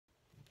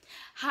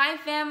Hi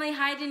family,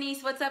 hi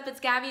Denise, what's up? It's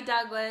Gabby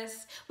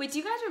Douglas. Wait, do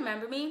you guys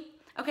remember me?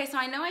 Okay, so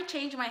I know I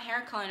changed my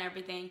hair color and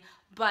everything,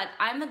 but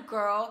I'm the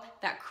girl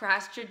that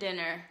crashed your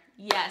dinner.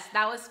 Yes,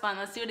 that was fun.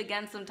 Let's do it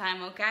again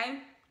sometime, okay?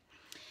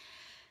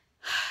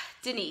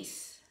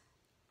 Denise,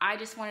 I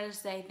just wanted to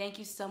say thank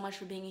you so much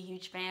for being a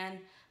huge fan,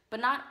 but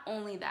not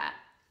only that,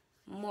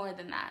 more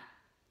than that.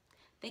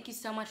 Thank you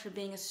so much for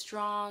being a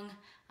strong,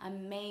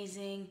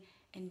 amazing,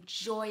 and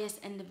joyous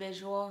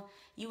individual.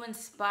 You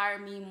inspire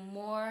me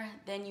more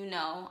than you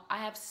know. I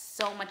have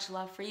so much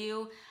love for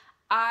you.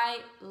 I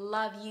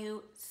love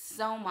you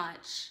so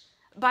much.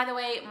 By the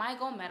way, my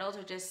gold medals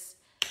are just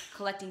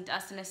collecting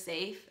dust in a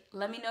safe.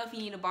 Let me know if you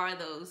need to borrow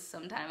those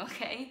sometime,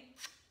 okay?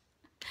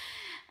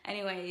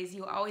 Anyways,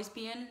 you'll always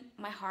be in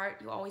my heart.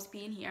 You'll always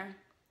be in here.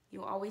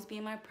 You'll always be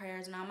in my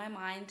prayers and on my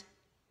mind.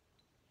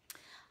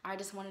 I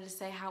just wanted to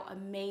say how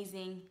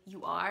amazing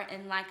you are.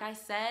 And like I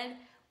said,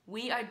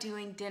 we are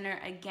doing dinner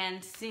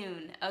again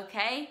soon,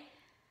 okay?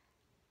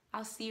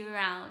 I'll see you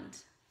around.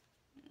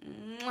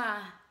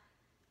 Mwah.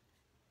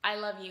 I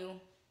love you.